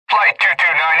Flight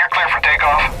 229, you're clear for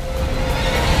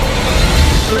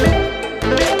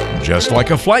takeoff. Just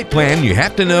like a flight plan, you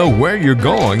have to know where you're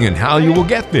going and how you will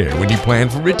get there when you plan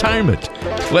for retirement.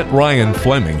 Let Ryan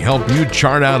Fleming help you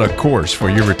chart out a course for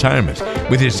your retirement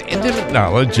with his intimate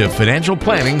knowledge of financial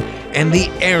planning and the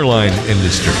airline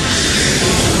industry.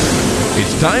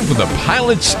 It's time for the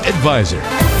Pilot's Advisor.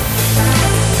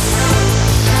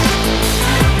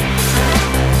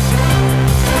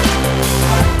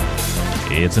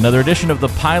 It's another edition of the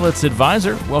Pilot's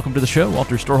Advisor. Welcome to the show.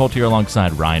 Walter Storholt here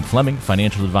alongside Ryan Fleming,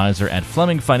 financial advisor at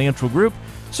Fleming Financial Group,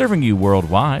 serving you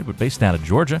worldwide, but based out of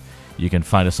Georgia. You can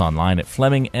find us online at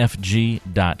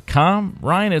FlemingFG.com.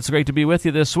 Ryan, it's great to be with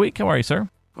you this week. How are you, sir?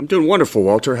 I'm doing wonderful,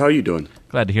 Walter. How are you doing?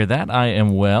 Glad to hear that. I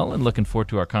am well and looking forward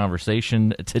to our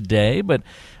conversation today. But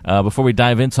before we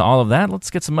dive into all of that, let's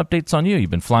get some updates on you.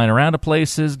 You've been flying around to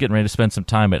places, getting ready to spend some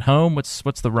time at home. What's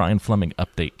the Ryan Fleming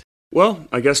update? Well,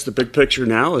 I guess the big picture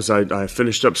now is I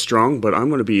finished up strong, but I'm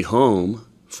going to be home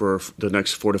for the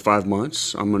next 4 to 5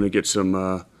 months. I'm going to get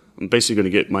I'm basically going to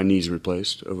get my knees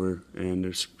replaced and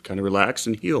just kind of relax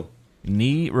and heal.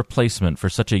 Knee replacement for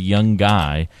such a young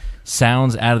guy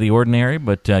sounds out of the ordinary,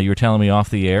 but you were telling me off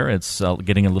the air it's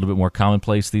getting a little bit more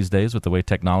commonplace these days with the way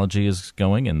technology is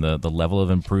going and the level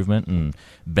of improvement and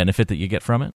benefit that you get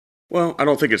from it. Well, I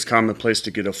don't think it's commonplace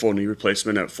to get a full knee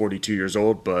replacement at 42 years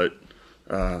old, but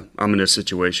I'm in a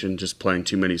situation just playing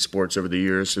too many sports over the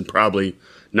years and probably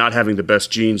not having the best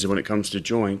genes when it comes to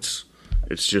joints.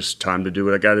 It's just time to do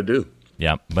what I got to do.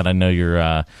 Yeah, but I know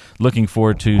you're looking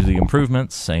forward to the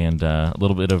improvements and a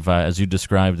little bit of, as you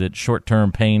described it,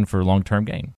 short-term pain for long-term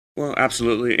gain. Well,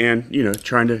 absolutely, and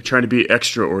trying to be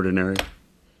extraordinary.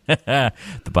 The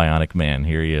Bionic Man.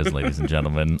 Here he is, ladies and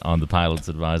gentlemen, on the Pilot's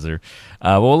Advisor.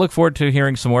 We'll look forward to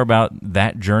hearing some more about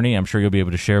that journey. I'm sure you'll be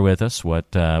able to share with us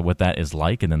what that is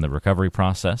like and then the recovery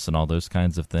process and all those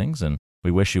kinds of things. And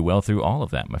we wish you well through all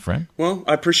of that, my friend. Well,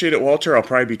 I appreciate it, Walter. I'll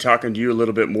probably be talking to you a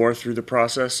little bit more through the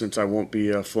process since I won't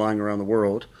be flying around the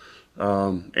world.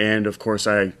 And, of course,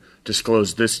 I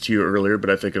disclosed this to you earlier, but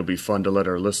I think it'll be fun to let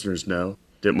our listeners know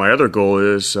that my other goal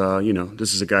is,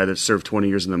 this is a guy that served 20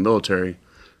 years in the military.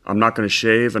 I'm not going to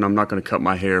shave, and I'm not going to cut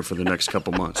my hair for the next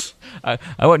couple months. I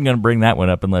wasn't going to bring that one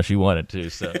up unless you wanted to.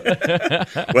 So,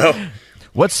 well,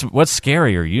 what's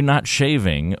scarier, you not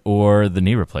shaving or the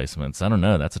knee replacements? I don't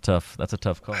know. That's a tough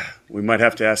call. We might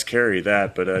have to ask Carrie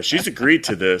that, but she's agreed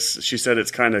to this. She said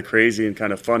it's kind of crazy and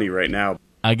kind of funny right now.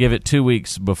 I give it 2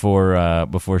 weeks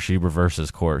before she reverses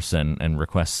course and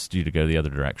requests you to go the other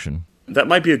direction. That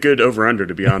might be a good over-under,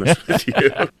 to be honest with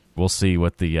you. We'll see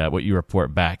what you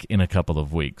report back in a couple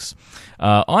of weeks.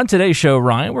 On today's show,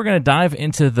 Ryan, we're going to dive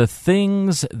into the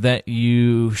things that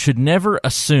you should never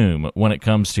assume when it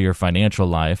comes to your financial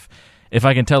life. If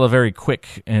I can tell a very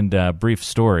quick and brief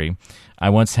story, I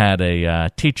once had a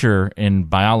teacher in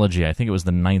biology, I think it was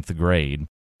the 9th grade,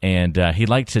 and he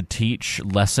liked to teach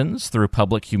lessons through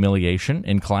public humiliation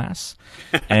in class.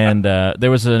 And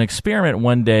there was an experiment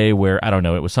one day where, I don't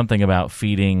know, it was something about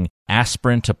feeding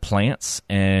aspirin to plants,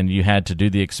 and you had to do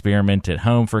the experiment at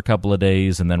home for a couple of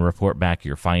days and then report back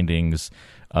your findings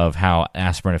of how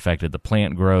aspirin affected the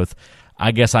plant growth.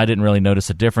 I guess I didn't really notice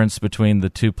a difference between the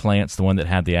two plants, the one that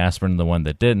had the aspirin and the one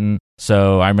that didn't.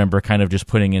 So I remember kind of just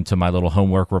putting into my little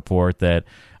homework report that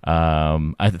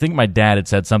I think my dad had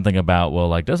said something about, well,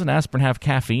 like, doesn't aspirin have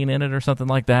caffeine in it or something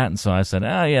like that? And so I said,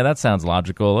 oh, yeah, that sounds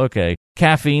logical. Okay.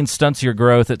 Caffeine stunts your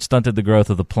growth. It stunted the growth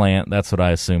of the plant. That's what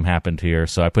I assume happened here.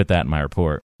 So I put that in my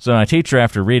report. So my teacher,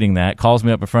 after reading that, calls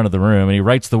me up in front of the room and he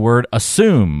writes the word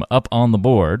assume up on the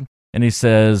board. And he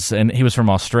says, and he was from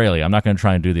Australia. I'm not going to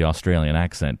try and do the Australian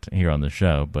accent here on the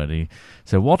show, but he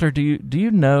said, Walter, do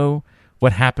you know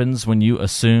what happens when you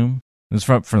assume? It's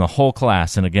from the whole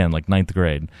class, and again, like 9th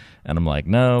grade. And I'm like,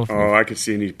 no. Oh, I could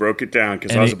see, and he broke it down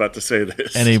because I was about to say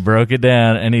this. And he broke it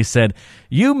down, and he said,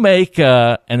 you make,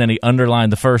 and then he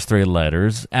underlined the first 3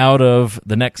 letters out of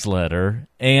the next letter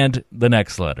and the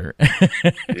next letter.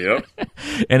 Yep.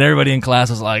 And everybody in class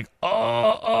was like,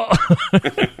 oh.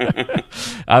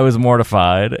 I was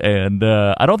mortified, and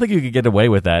I don't think you could get away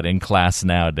with that in class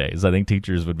nowadays. I think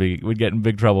teachers would get in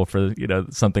big trouble for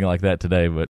something like that today.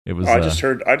 But it was. I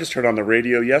just heard on the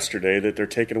radio yesterday that they're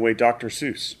taking away Dr.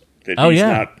 Seuss.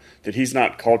 That he's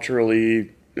not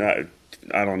culturally. I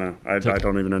don't know. I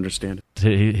don't even understand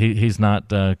it. He's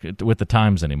not with the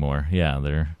times anymore. Yeah,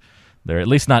 they're at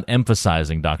least not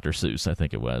emphasizing Dr. Seuss. I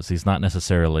think it was. He's not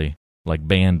necessarily like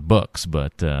banned books,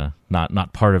 but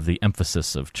not part of the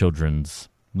emphasis of children's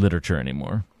literature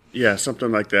anymore. Yeah,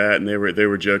 something like that. And they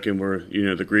were joking where,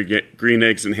 the green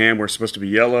eggs and ham were supposed to be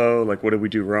yellow. Like, what did we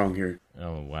do wrong here?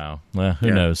 Oh, wow. Well,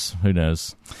 who knows? Who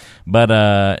knows? But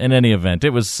in any event,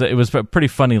 it was a pretty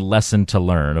funny lesson to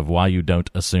learn of why you don't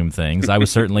assume things. I was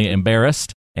certainly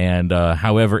embarrassed. And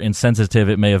however insensitive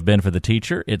it may have been for the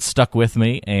teacher, it stuck with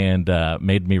me and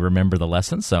made me remember the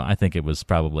lesson. So I think it was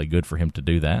probably good for him to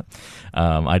do that.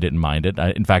 I didn't mind it.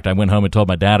 In fact, I went home and told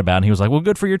my dad about it, and he was like, well,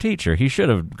 good for your teacher. He should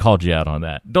have called you out on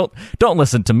that. Don't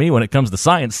listen to me when it comes to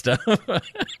science stuff.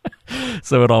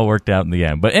 So it all worked out in the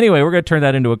end. But anyway, we're going to turn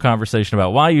that into a conversation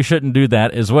about why you shouldn't do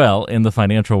that as well in the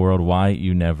financial world, why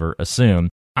you never assume.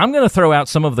 I'm going to throw out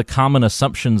some of the common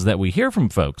assumptions that we hear from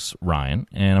folks, Ryan,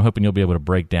 and I'm hoping you'll be able to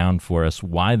break down for us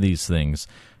why these things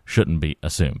shouldn't be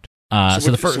assumed.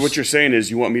 So what you're saying is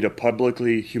you want me to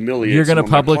publicly humiliate you're going to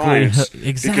publicly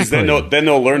exactly, because then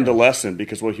they'll learn the lesson,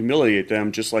 because we'll humiliate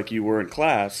them just like you were in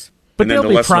class. But they'll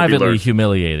be privately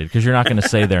humiliated because you're not going to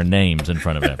say their names in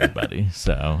front of everybody.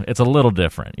 So it's a little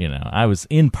different. I was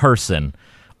in person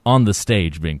on the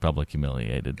stage being public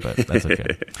humiliated, but that's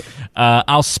okay.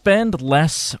 I'll spend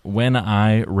less when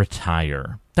I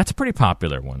retire. That's a pretty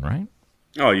popular one, right?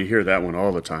 Oh, you hear that one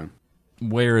all the time.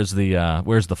 Where's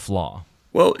the flaw?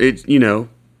 Well,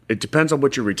 it depends on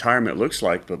what your retirement looks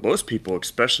like, but most people,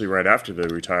 especially right after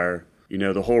they retire,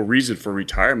 the whole reason for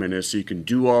retirement is so you can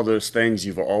do all those things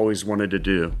you've always wanted to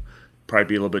do. Probably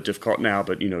be a little bit difficult now,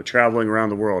 but traveling around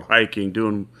the world, hiking,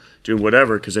 doing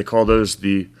whatever, because they call those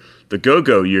the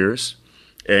go-go years.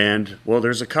 And well,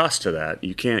 there's a cost to that.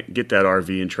 You can't get that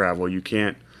RV and travel. You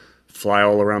can't fly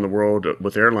all around the world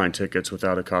with airline tickets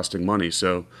without it costing money.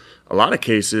 So a lot of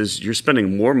cases, you're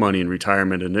spending more money in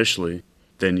retirement initially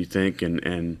than you think.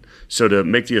 And so to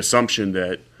make the assumption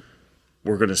that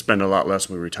we're going to spend a lot less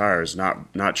when we retire is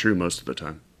not true most of the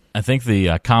time. I think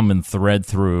the common thread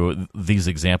through these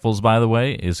examples, by the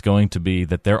way, is going to be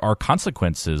that there are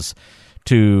consequences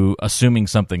to assuming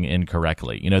something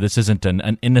incorrectly. This isn't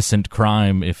an innocent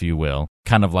crime, if you will.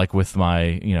 Kind of like with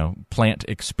my, plant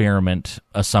experiment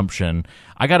assumption.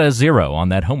 I got a 0 on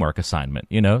that homework assignment.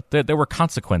 There were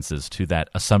consequences to that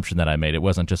assumption that I made. It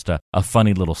wasn't just a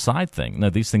funny little side thing. No,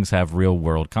 these things have real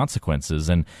world consequences.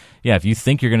 And yeah, if you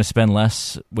think you're going to spend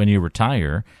less when you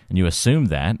retire and you assume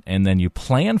that and then you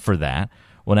plan for that,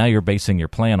 well, now you're basing your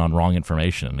plan on wrong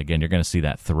information. And again, you're going to see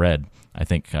that thread, I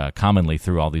think, commonly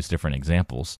through all these different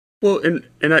examples. Well, and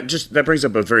that brings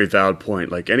up a very valid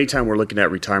point. Like anytime we're looking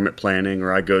at retirement planning,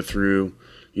 or I go through,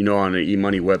 on an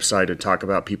eMoney website and talk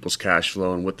about people's cash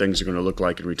flow and what things are going to look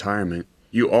like in retirement,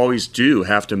 you always do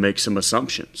have to make some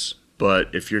assumptions.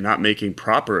 But if you're not making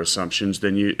proper assumptions,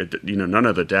 then none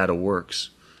of the data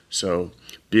works. So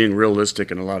being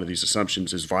realistic in a lot of these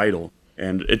assumptions is vital.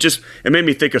 And it made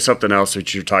me think of something else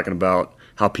that you're talking about,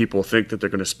 how people think that they're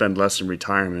going to spend less in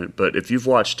retirement. But if you've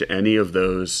watched any of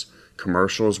those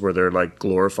commercials where they're like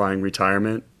glorifying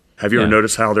retirement, have you ever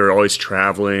noticed how they're always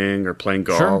traveling or playing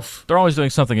golf? Sure. They're always doing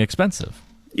something expensive.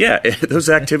 Yeah, those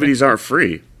activities aren't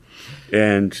free.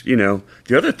 And, the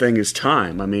other thing is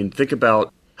time. I mean, think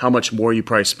about how much more you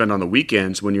probably spend on the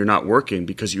weekends when you're not working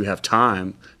because you have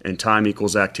time, and time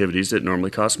equals activities that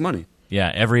normally cost money. Yeah,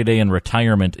 every day in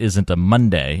retirement isn't a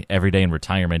Monday. Every day in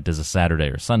retirement is a Saturday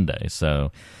or Sunday.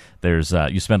 So there's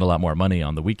you spend a lot more money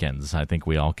on the weekends. I think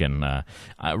we all can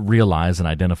realize and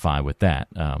identify with that.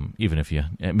 Even if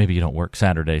maybe you don't work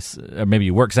Saturdays, or maybe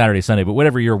you work Saturday, Sunday, but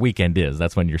whatever your weekend is,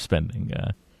 that's when you're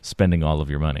spending all of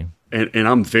your money. And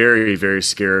I'm very, very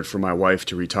scared for my wife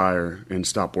to retire and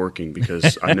stop working,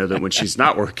 because I know that when she's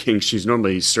not working, she's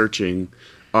normally searching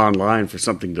online for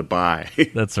something to buy.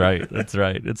 That's right.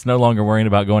 It's no longer worrying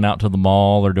about going out to the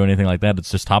mall or doing anything like that. It's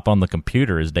just hop on the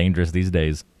computer is dangerous these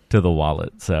days to the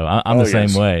wallet. So I'm the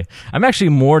same way. I'm actually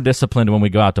more disciplined when we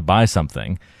go out to buy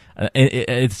something.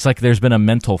 It's like there's been a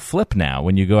mental flip now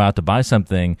when you go out to buy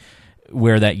something,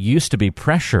 where that used to be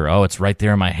pressure. Oh, it's right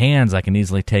there in my hands. I can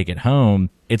easily take it home.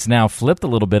 It's now flipped a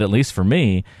little bit, at least for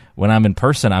me. When I'm in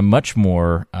person, I'm much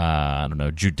more,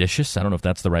 judicious. I don't know if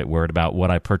that's the right word about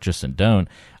what I purchase and don't.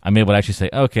 I'm able to actually say,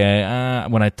 okay,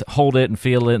 when I hold it and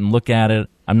feel it and look at it,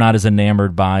 I'm not as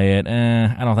enamored by it.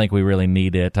 I don't think we really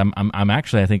need it. I'm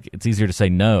actually, I think it's easier to say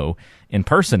no in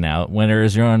person now.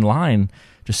 Whereas you're online,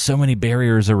 just so many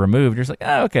barriers are removed. You're just like,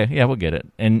 okay, yeah, we'll get it.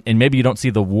 And maybe you don't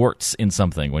see the warts in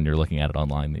something when you're looking at it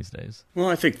online these days. Well,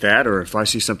 I think that, or if I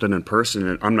see something in person,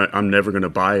 and I'm never going to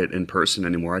buy it in person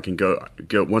anymore. I can go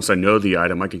once I know the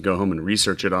item, I can go home and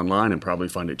research it online and probably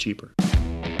find it cheaper.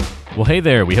 Well, hey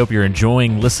there. We hope you're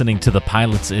enjoying listening to the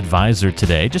Pilot's Advisor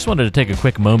today. Just wanted to take a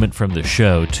quick moment from the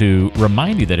show to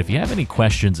remind you that if you have any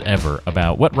questions ever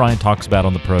about what Ryan talks about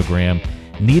on the program,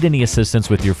 need any assistance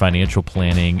with your financial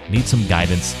planning, need some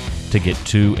guidance to get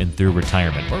to and through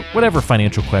retirement, or whatever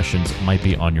financial questions might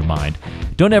be on your mind,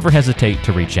 don't ever hesitate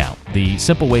to reach out. The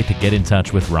simple way to get in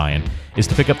touch with Ryan is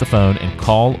to pick up the phone and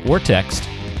call or text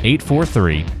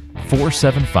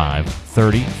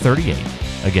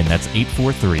 843-475-3038. Again, that's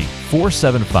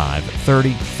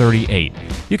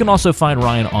 843-475-3038. You can also find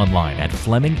Ryan online at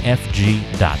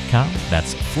FlemingFG.com.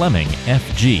 That's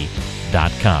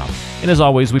FlemingFG.com. And as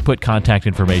always, we put contact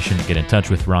information to get in touch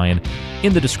with Ryan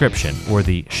in the description or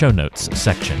the show notes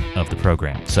section of the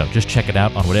program. So just check it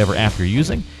out on whatever app you're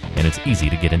using, and it's easy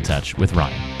to get in touch with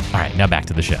Ryan. All right, now back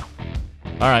to the show.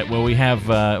 All right, well, we have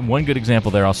one good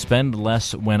example there. I'll spend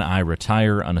less when I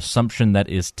retire, an assumption that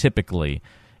is typically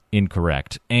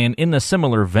incorrect. And in a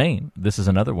similar vein, this is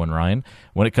another one, Ryan.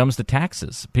 When it comes to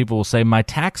taxes, people will say, my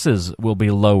taxes will be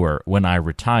lower when I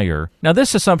retire. Now,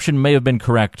 this assumption may have been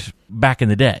correct back in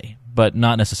the day, but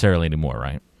not necessarily anymore,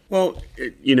 right? Well,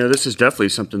 this is definitely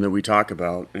something that we talk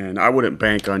about, and I wouldn't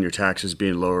bank on your taxes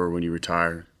being lower when you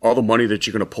retire. All the money that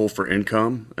you're going to pull for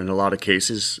income in a lot of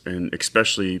cases, and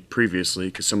especially previously,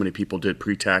 because so many people did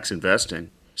pre-tax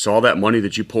investing. So all that money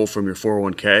that you pull from your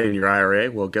 401k and your IRA,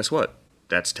 well, guess what?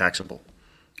 That's taxable.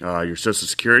 Your Social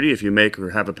Security, if you make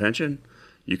or have a pension,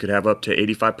 you could have up to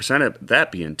 85% of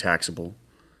that being taxable.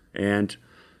 And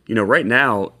right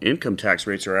now, income tax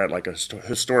rates are at like a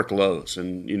historic lows.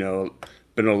 And,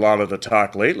 been a lot of the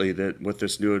talk lately that with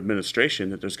this new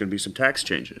administration that there's going to be some tax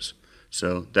changes.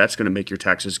 So that's going to make your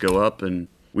taxes go up. And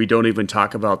we don't even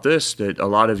talk about this, that a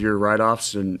lot of your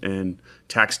write-offs and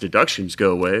tax deductions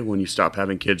go away when you stop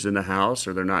having kids in the house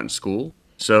or they're not in school.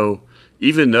 So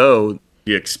even though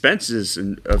the expenses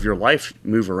of your life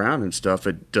move around and stuff,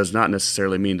 it does not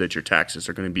necessarily mean that your taxes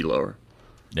are going to be lower.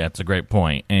 That's a great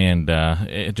point. And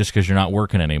just because you're not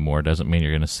working anymore doesn't mean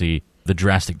you're going to see the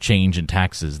drastic change in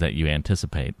taxes that you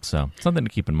anticipate. So something to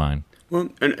keep in mind. Well,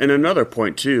 and another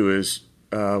point, too, is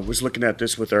was looking at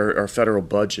this with our federal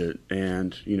budget.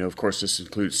 And, of course, this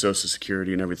includes Social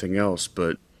Security and everything else.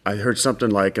 But I heard something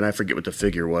like, and I forget what the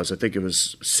figure was, I think it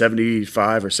was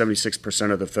 75 or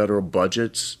 76% of the federal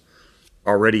budgets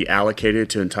already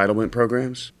allocated to entitlement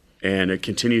programs. And it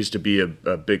continues to be a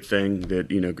big thing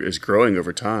that, is growing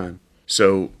over time.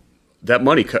 So that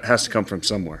money has to come from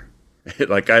somewhere.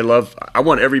 Like I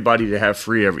want everybody to have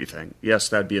free everything. Yes,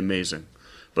 that'd be amazing.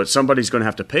 But somebody's going to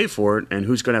have to pay for it. And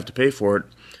who's going to have to pay for it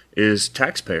is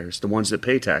taxpayers, the ones that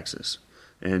pay taxes.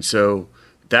 And so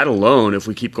that alone, if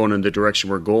we keep going in the direction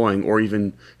we're going, or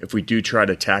even if we do try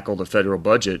to tackle the federal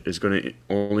budget, is going to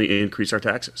only increase our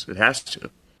taxes. It has to.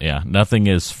 Yeah, nothing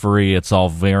is free. It's all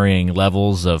varying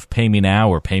levels of pay me now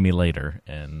or pay me later.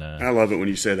 And I love it when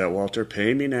you say that, Walter.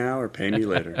 Pay me now or pay me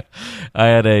later. I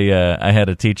had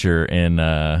a teacher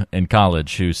in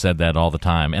college who said that all the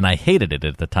time, and I hated it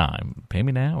at the time. Pay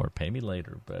me now or pay me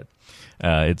later. But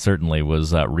it certainly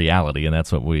was reality, and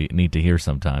that's what we need to hear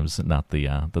sometimes, not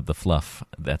the fluff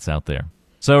that's out there.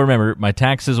 So remember, my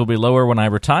taxes will be lower when I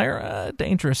retire. A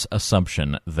dangerous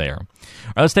assumption there. All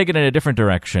right, let's take it in a different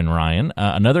direction, Ryan.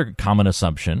 Another common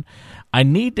assumption. I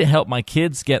need to help my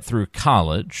kids get through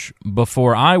college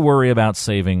before I worry about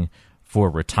saving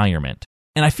for retirement.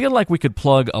 And I feel like we could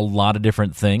plug a lot of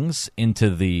different things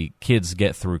into the kids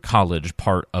get through college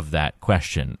part of that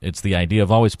question. It's the idea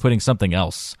of always putting something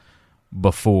else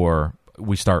before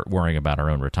we start worrying about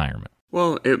our own retirement.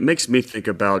 Well, it makes me think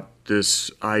about this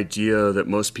idea that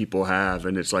most people have,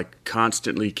 and it's like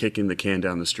constantly kicking the can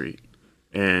down the street.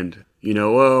 And,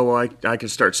 I can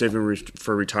start saving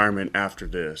for retirement after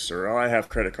this, or I have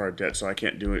credit card debt, so I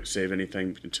can't save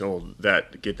anything until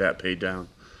get that paid down.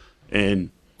 And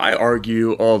I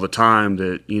argue all the time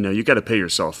that, you got to pay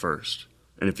yourself first.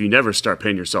 And if you never start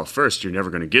paying yourself first, you're never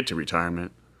going to get to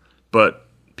retirement. But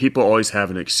people always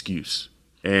have an excuse.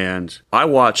 And I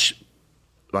watch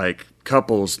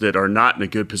couples that are not in a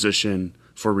good position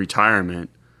for retirement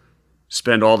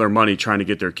spend all their money trying to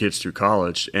get their kids through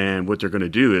college, and what they're going to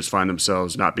do is find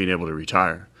themselves not being able to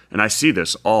retire. And I see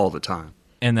this all the time.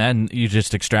 And then you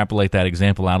just extrapolate that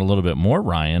example out a little bit more,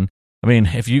 Ryan. I mean,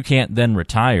 if you can't then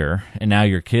retire, and now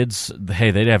your kids, hey,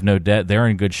 they have no debt, they're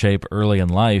in good shape early in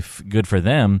life, good for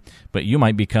them, but you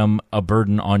might become a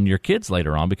burden on your kids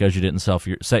later on because you didn't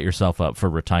set yourself up for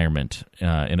retirement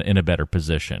in a better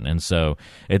position. And so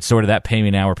it's sort of that pay me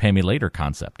now or pay me later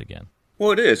concept again. Well,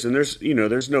 it is, and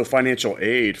there's no financial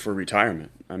aid for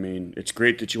retirement. I mean, it's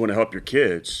great that you want to help your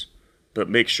kids, but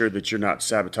make sure that you're not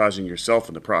sabotaging yourself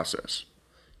in the process.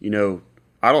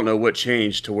 I don't know what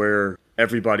changed to where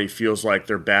everybody feels like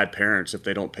they're bad parents if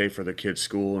they don't pay for their kids'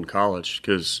 school and college.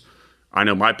 Because I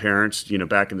know my parents,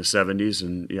 back in the 70s,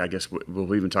 and I guess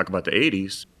we'll even talk about the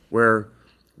 80s, where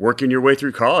working your way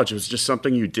through college was just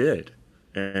something you did.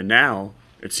 And now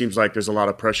it seems like there's a lot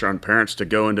of pressure on parents to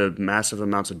go into massive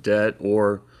amounts of debt,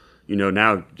 or,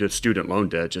 now just student loan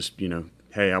debt, just,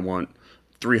 hey, I want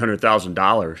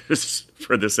 $300,000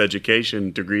 for this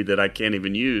education degree that I can't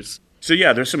even use. So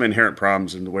yeah, there's some inherent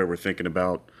problems in the way we're thinking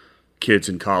about kids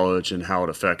in college and how it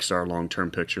affects our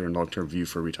long-term picture and long-term view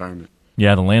for retirement.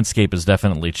 Yeah, the landscape has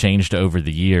definitely changed over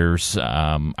the years.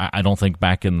 I don't think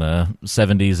back in the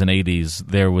 70s and 80s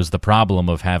there was the problem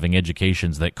of having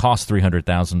educations that cost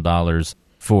 $300,000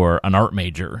 for an art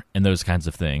major and those kinds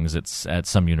of things. It's at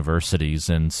some universities,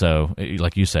 and so,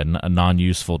 like you said, a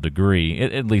non-useful degree,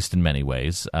 at least in many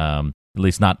ways, at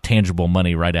least not tangible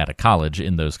money right out of college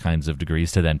in those kinds of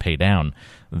degrees to then pay down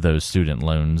those student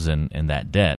loans and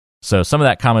that debt. So some of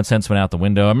that common sense went out the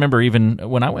window. I remember even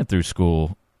when I went through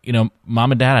school,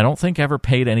 Mom and Dad, I don't think ever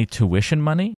paid any tuition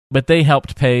money, but they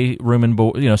helped pay room and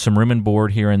board, some room and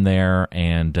board here and there.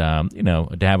 And,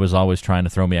 Dad was always trying to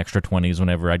throw me extra 20s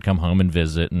whenever I'd come home and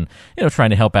visit, and, trying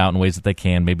to help out in ways that they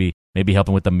can, maybe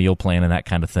helping with the meal plan and that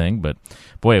kind of thing. But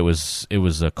boy, it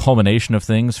was a culmination of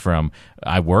things. From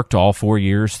I worked all 4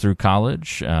 years through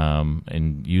college,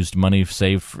 and used money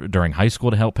saved during high school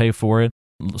to help pay for it.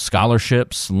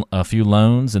 Scholarships, a few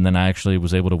loans, and then I actually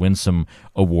was able to win some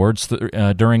awards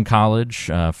during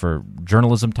college for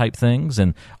journalism type things,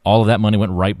 and all of that money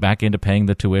went right back into paying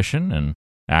the tuition. And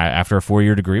after a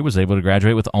 4-year degree, was able to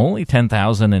graduate with only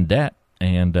 $10,000 in debt,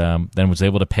 and then was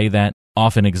able to pay that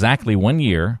off in exactly 1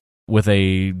 year with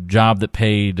a job that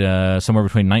paid somewhere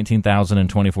between $19,000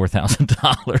 and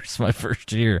 $24,000 my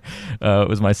first year. It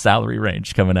was my salary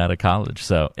range coming out of college.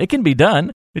 So it can be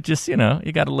done. It just, you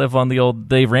got to live on the old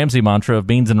Dave Ramsey mantra of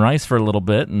beans and rice for a little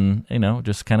bit, and,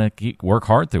 just kind of work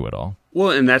hard through it all.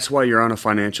 Well, and that's why you're on a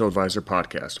financial advisor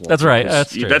podcast, Walter. That's right.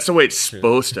 That's true. That's the way it's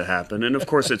supposed to happen. And, of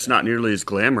course, it's not nearly as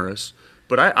glamorous.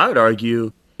 But I would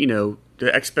argue, the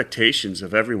expectations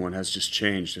of everyone has just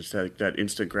changed. It's that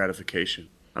instant gratification.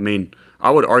 I mean,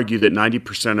 I would argue that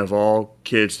 90% of all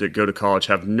kids that go to college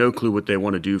have no clue what they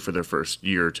want to do for their first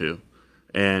year or two.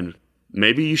 And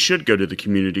maybe you should go to the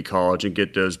community college and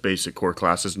get those basic core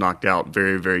classes knocked out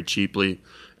very, very cheaply,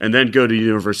 and then go to the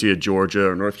University of Georgia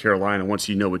or North Carolina once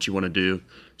you know what you want to do,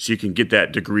 so you can get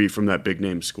that degree from that big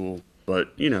name school.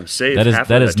 But, save that is half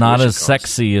that of is not as cost.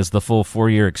 sexy as the full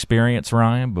 4-year experience,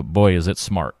 Ryan, but boy, is it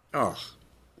smart. Oh,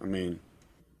 I mean,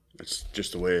 that's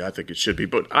just the way I think it should be.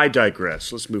 But I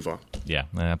digress. Let's move on. Yeah,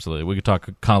 absolutely. We could talk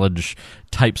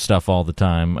college-type stuff all the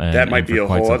time. That might be a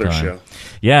whole other show.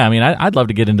 Yeah, I mean, I'd love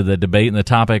to get into the debate and the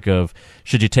topic of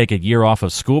should you take a year off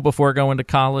of school before going to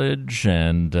college,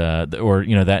 and or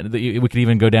we could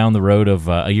even go down the road of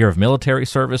a year of military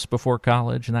service before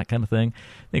college and that kind of thing.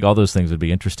 I think all those things would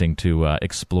be interesting to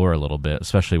explore a little bit,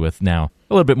 especially with now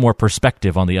a little bit more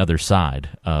perspective on the other side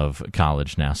of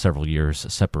college now, several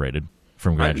years separated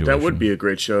from graduation. That would be a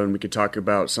great show, and we could talk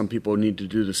about some people need to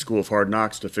do the School of Hard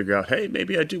Knocks to figure out, hey,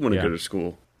 maybe I do want to go to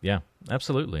school. Yeah,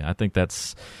 absolutely. I think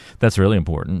that's really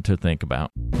important to think about.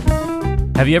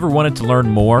 Have you ever wanted to learn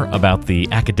more about the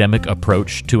academic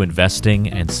approach to investing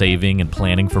and saving and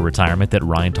planning for retirement that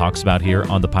Ryan talks about here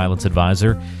on The Pilot's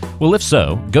Advisor? Well, if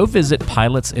so, go visit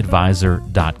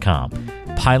pilotsadvisor.com.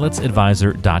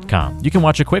 pilotsadvisor.com. You can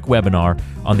watch a quick webinar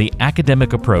on the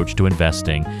academic approach to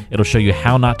investing. It'll show you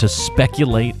how not to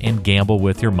speculate and gamble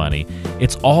with your money.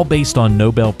 It's all based on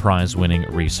Nobel Prize winning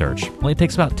research. Only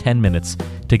takes about 10 minutes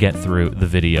to get through the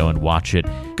video and watch it.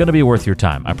 Going to be worth your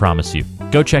time, I promise you.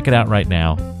 Go check it out right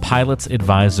now,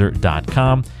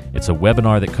 pilotsadvisor.com. It's a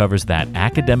webinar that covers that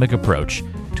academic approach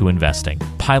to investing.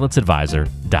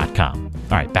 pilotsadvisor.com.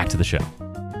 All right, back to the show.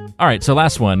 All right, so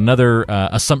last one, another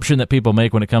assumption that people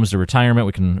make when it comes to retirement.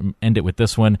 We can end it with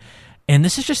this one. And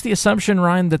this is just the assumption,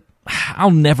 Ryan, that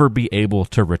I'll never be able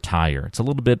to retire. It's a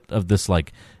little bit of this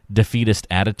like defeatist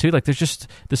attitude. Like there's just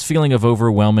this feeling of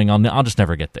overwhelming, I'll just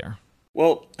never get there.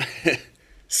 Well,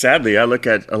 sadly, I look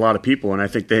at a lot of people and I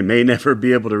think they may never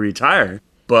be able to retire,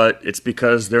 but it's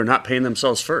because they're not paying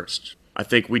themselves first. I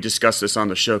think we discuss this on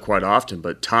the show quite often,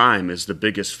 but time is the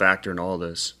biggest factor in all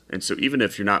this. And so even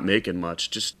if you're not making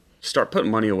much, just start putting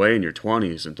money away in your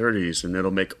 20s and 30s, and it'll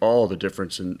make all the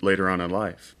difference later on in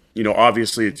life.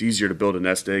 Obviously it's easier to build a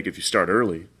nest egg if you start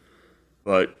early,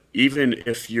 but even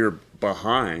if you're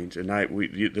behind, and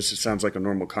this sounds like a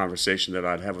normal conversation that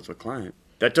I'd have with a client,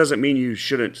 that doesn't mean you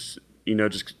shouldn't,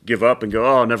 just give up and go,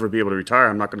 oh, I'll never be able to retire,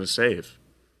 I'm not going to save.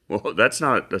 Well, that's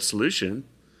not a solution.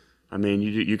 I mean,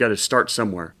 you got to start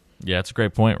somewhere. Yeah, it's a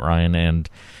great point, Ryan, and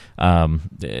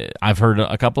I've heard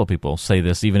a couple of people say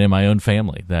this, even in my own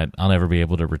family, that I'll never be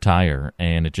able to retire,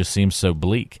 and it just seems so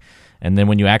bleak. And then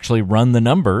when you actually run the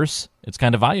numbers, it's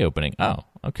kind of eye-opening. Oh,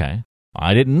 okay,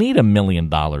 I didn't need $1 million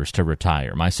to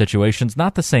retire. My situation's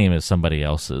not the same as somebody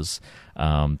else's.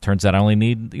 Turns out I only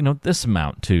need, this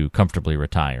amount to comfortably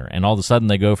retire. And all of a sudden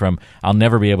they go from, I'll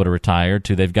never be able to retire,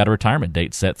 to they've got a retirement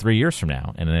date set 3 years from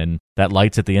now. And then that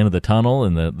light's at the end of the tunnel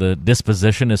and the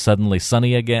disposition is suddenly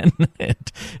sunny again.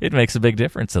 It makes a big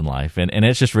difference in life. And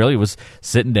it's just really was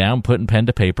sitting down, putting pen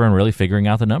to paper and really figuring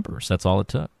out the numbers. That's all it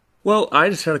took. Well, I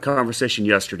just had a conversation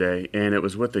yesterday, and it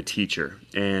was with a teacher,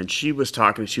 and she was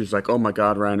talking, she was like, oh my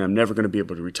God, Ryan, I'm never going to be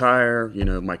able to retire,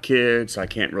 my kids, I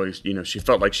can't really, she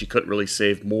felt like she couldn't really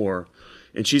save more,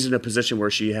 and she's in a position where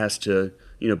she has to,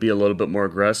 be a little bit more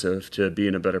aggressive to be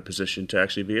in a better position to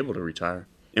actually be able to retire.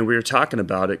 And we were talking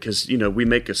about it because, we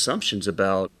make assumptions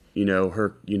about,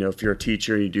 her, if you're a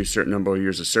teacher and you do a certain number of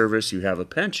years of service, you have a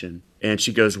pension, and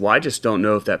she goes, well, I just don't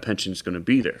know if that pension is going to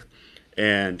be there.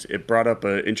 And it brought up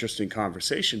an interesting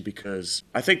conversation because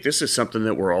I think this is something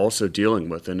that we're also dealing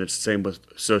with. And it's the same with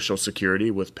Social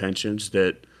Security, with pensions,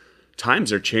 that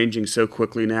times are changing so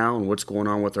quickly now and what's going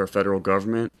on with our federal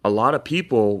government. A lot of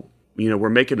people, we're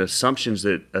making assumptions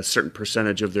that a certain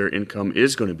percentage of their income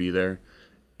is going to be there.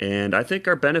 And I think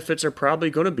our benefits are probably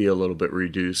going to be a little bit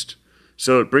reduced.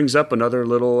 So it brings up another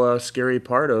little scary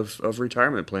part of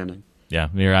retirement planning. Yeah,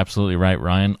 you're absolutely right,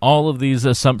 Ryan. All of these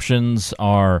assumptions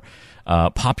are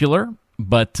popular,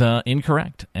 but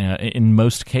incorrect in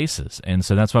most cases. And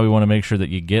so that's why we want to make sure that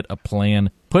you get a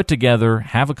plan put together,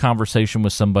 have a conversation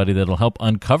with somebody that'll help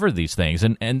uncover these things.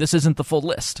 And this isn't the full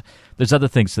list. There's other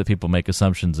things that people make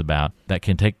assumptions about that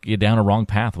can take you down a wrong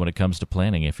path when it comes to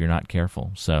planning if you're not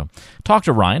careful. So talk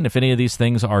to Ryan if any of these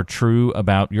things are true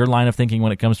about your line of thinking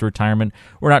when it comes to retirement.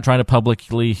 We're not trying to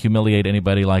publicly humiliate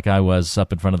anybody like I was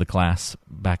up in front of the class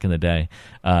back in the day.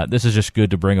 This is just good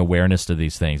to bring awareness to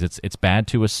these things. It's bad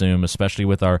to assume, especially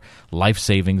with our life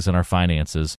savings and our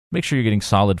finances. Make sure you're getting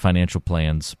solid financial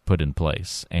plans put in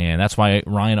place. And that's why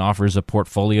Ryan offers a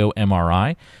portfolio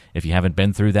MRI. If you haven't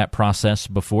been through that process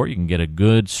before, you can get a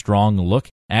good, strong look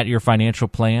at your financial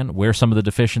plan, where some of the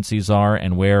deficiencies are,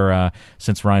 and where,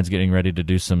 since Ryan's getting ready to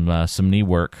do some knee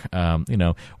work,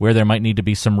 where there might need to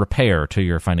be some repair to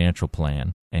your financial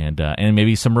plan, and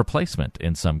maybe some replacement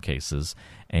in some cases.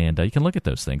 And you can look at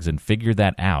those things and figure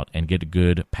that out and get a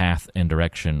good path and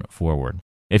direction forward.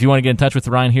 If you want to get in touch with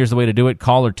Ryan, here's the way to do it.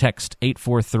 Call or text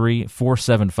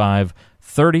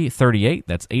 843-475-3038.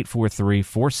 That's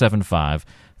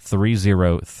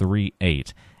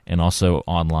 843-475-3038. And also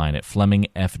online at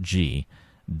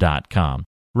FlemingFG.com.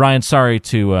 Ryan, sorry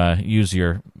to use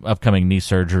your upcoming knee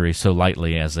surgery so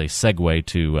lightly as a segue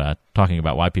to talking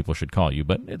about why people should call you,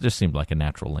 but it just seemed like a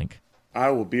natural link. I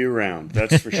will be around,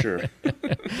 that's for sure.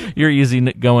 You're an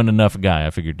easy-going enough guy. I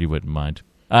figured you wouldn't mind.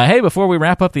 Hey, before we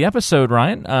wrap up the episode,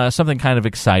 Ryan, something kind of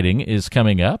exciting is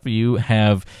coming up. You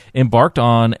have embarked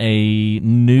on a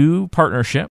new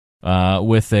partnership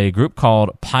with a group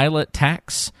called Pilot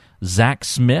Tax. Zach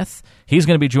Smith, he's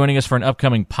going to be joining us for an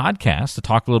upcoming podcast to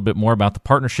talk a little bit more about the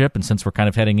partnership. And since we're kind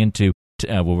of heading into,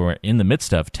 we're in the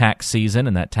midst of tax season,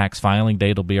 and that tax filing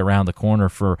date will be around the corner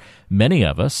for many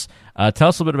of us. Tell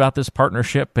us a little bit about this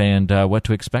partnership and what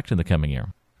to expect in the coming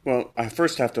year. Well, I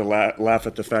first have to laugh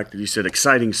at the fact that you said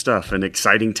exciting stuff and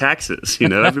exciting taxes.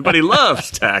 Everybody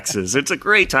loves taxes. It's a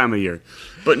great time of year.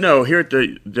 But no, here at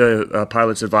the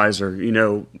Pilot's Advisor,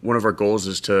 one of our goals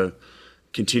is to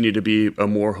continue to be a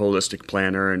more holistic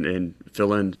planner and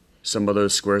fill in some of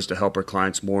those squares to help our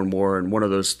clients more and more. And one of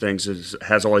those things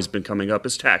has always been coming up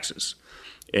is taxes.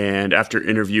 And after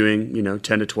interviewing,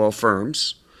 10 to 12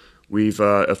 firms, we've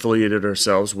affiliated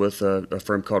ourselves with a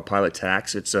firm called Pilot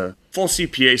Tax. It's a full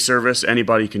CPA service.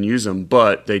 Anybody can use them,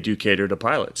 but they do cater to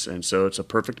pilots. And so it's a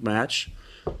perfect match.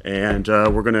 And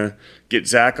we're going to get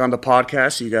Zach on the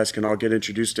podcast so you guys can all get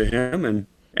introduced to him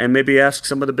and maybe ask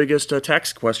some of the biggest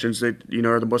tax questions that,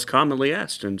 are the most commonly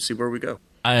asked and see where we go.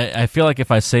 I feel like if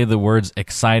I say the words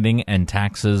exciting and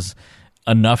taxes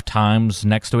enough times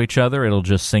next to each other, it'll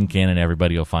just sink in and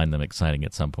everybody will find them exciting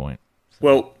at some point.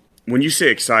 Well, when you say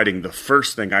exciting, the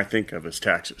first thing I think of is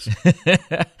taxes.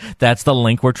 That's the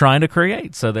link we're trying to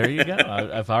create. So there you go.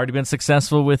 I've already been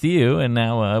successful with you, and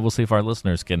now we'll see if our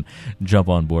listeners can jump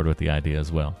on board with the idea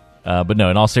as well. But no,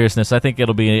 in all seriousness, I think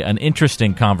it'll be an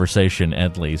interesting conversation,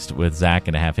 at least, with Zach,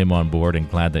 and to have him on board, and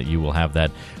glad that you will have that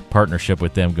partnership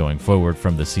with them going forward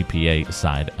from the CPA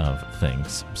side of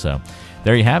things. So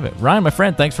there you have it. Ryan, my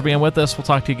friend, thanks for being with us. We'll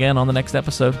talk to you again on the next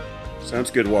episode.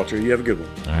 Sounds good, Walter. You have a good one.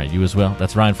 All right, you as well.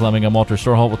 That's Ryan Fleming. I'm Walter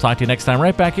Storholt. We'll talk to you next time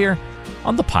right back here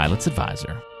on The Pilot's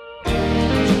Advisor.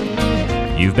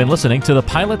 You've been listening to The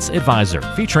Pilot's Advisor,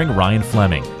 featuring Ryan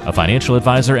Fleming, a financial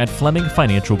advisor at Fleming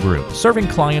Financial Group, serving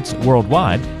clients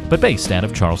worldwide, but based out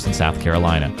of Charleston, South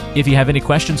Carolina. If you have any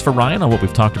questions for Ryan on what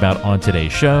we've talked about on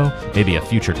today's show, maybe a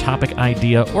future topic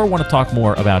idea, or want to talk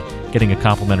more about getting a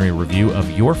complimentary review of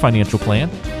your financial plan,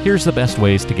 here's the best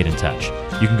ways to get in touch.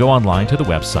 You can go online to the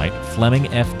website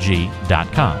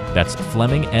FlemingFG.com. That's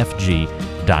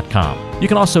FlemingFG.com. You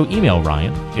can also email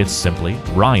Ryan. It's simply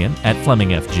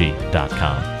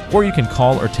Ryan@FlemingFG.com. Or you can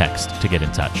call or text to get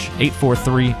in touch.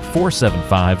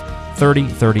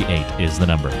 843-475-3038 is the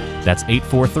number. That's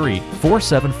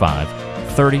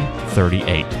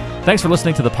 843-475-3038. Thanks for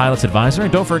listening to The Pilot's Advisor,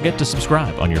 and don't forget to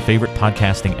subscribe on your favorite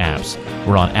podcasting apps.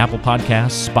 We're on Apple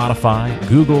Podcasts, Spotify,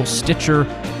 Google, Stitcher,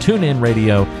 TuneIn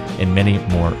Radio, and many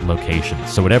more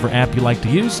locations. So whatever app you like to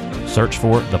use, search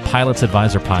for The Pilot's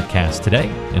Advisor podcast today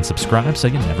and subscribe so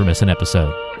you never miss an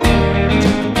episode.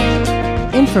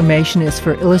 Information is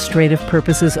for illustrative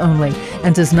purposes only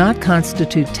and does not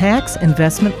constitute tax,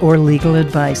 investment, or legal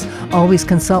advice. Always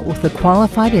consult with a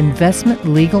qualified investment,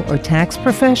 legal, or tax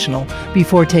professional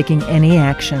before taking any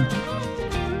action.